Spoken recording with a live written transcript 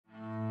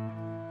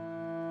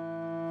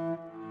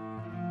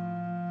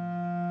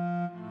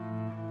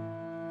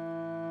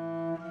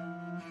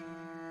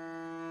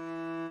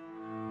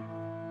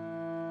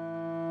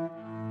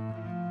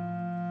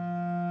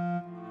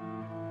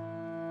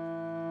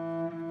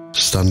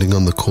Standing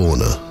on the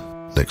corner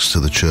next to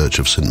the Church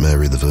of St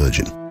Mary the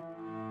Virgin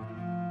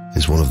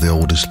is one of the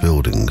oldest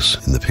buildings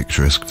in the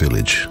picturesque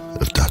village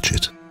of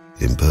Datchet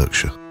in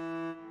Berkshire,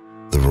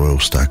 the Royal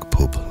Stag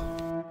pub.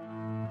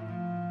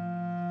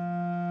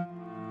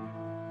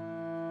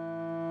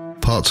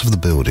 Parts of the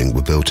building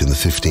were built in the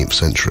 15th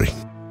century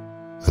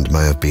and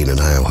may have been an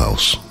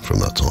alehouse from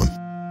that time.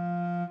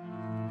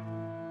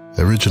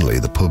 Originally,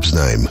 the pub's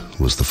name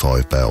was the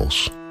Five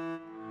Bells,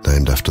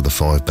 named after the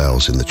 5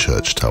 bells in the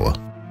church tower,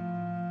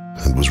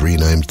 and was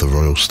renamed the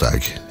Royal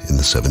Stag in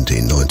the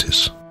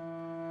 1790s.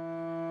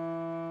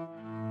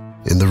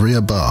 In the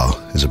rear bar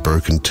is a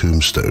broken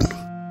tombstone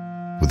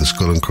with the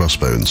skull and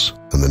crossbones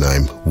and the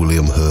name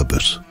William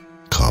Herbert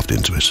carved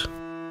into it.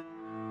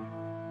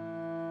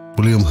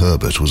 William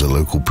Herbert was a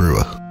local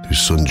brewer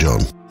whose son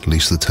John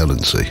leased the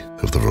tenancy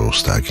of the Royal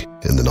Stag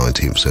in the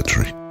 19th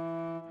century.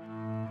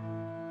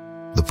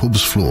 The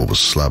pub's floor was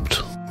slabbed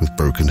with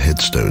broken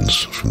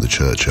headstones from the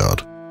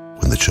churchyard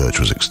when the church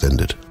was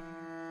extended.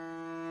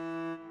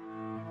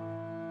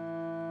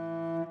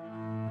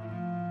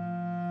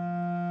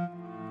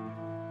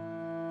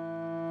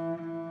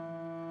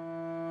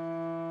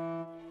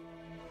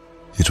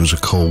 It was a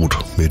cold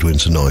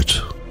midwinter night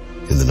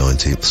in the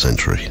 19th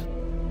century.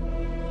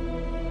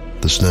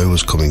 The snow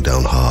was coming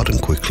down hard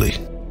and quickly,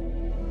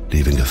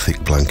 leaving a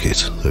thick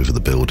blanket over the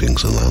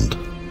buildings and land.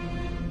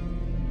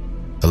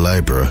 A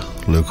labourer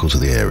local to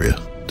the area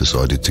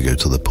decided to go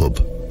to the pub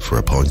for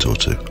a pint or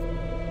two,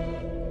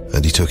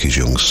 and he took his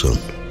young son.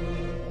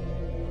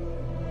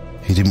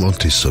 He didn't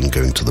want his son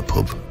going to the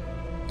pub,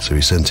 so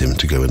he sent him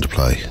to go and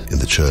play in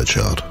the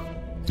churchyard,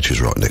 which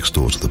is right next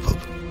door to the pub.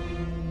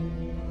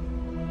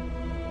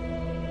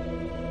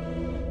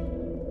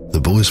 The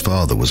boy's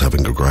father was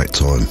having a great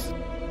time,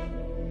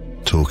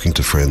 talking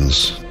to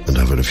friends and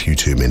having a few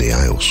too many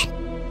ales.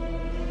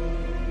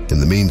 In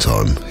the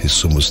meantime, his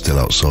son was still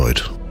outside,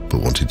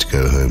 but wanted to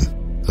go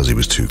home as he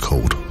was too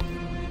cold.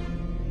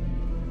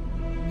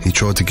 He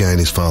tried to gain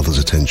his father's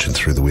attention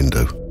through the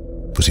window,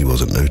 but he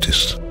wasn't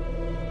noticed.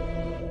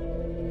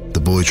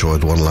 The boy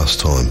tried one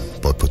last time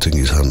by putting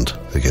his hand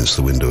against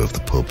the window of the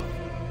pub,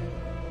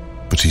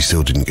 but he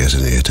still didn't get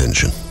any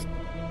attention.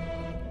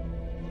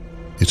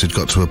 It had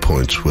got to a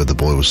point where the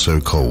boy was so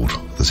cold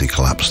that he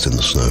collapsed in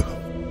the snow.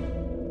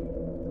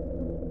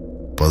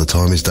 By the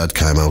time his dad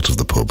came out of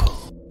the pub,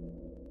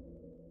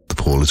 the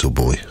poor little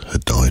boy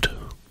had died.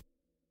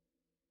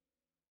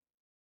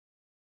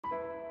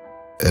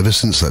 Ever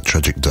since that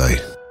tragic day,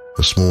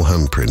 a small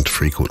handprint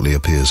frequently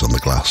appears on the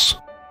glass.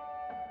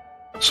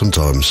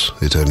 Sometimes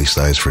it only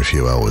stays for a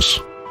few hours,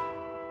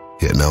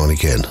 yet now and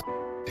again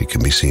it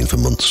can be seen for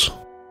months.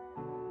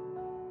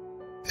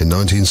 In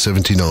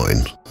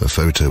 1979, a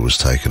photo was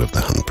taken of the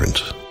handprint,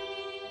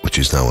 which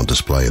is now on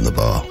display in the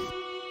bar.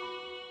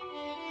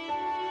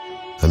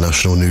 A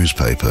national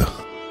newspaper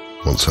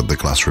once had the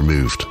glass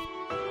removed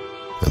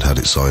and had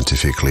it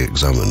scientifically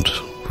examined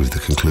with the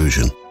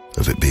conclusion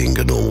of it being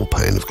a normal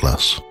pane of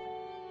glass.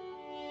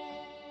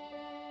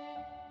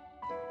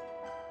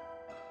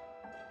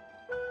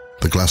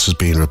 The glass has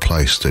been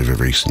replaced over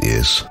recent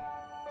years,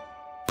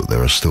 but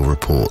there are still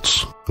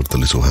reports of the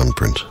little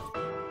handprint.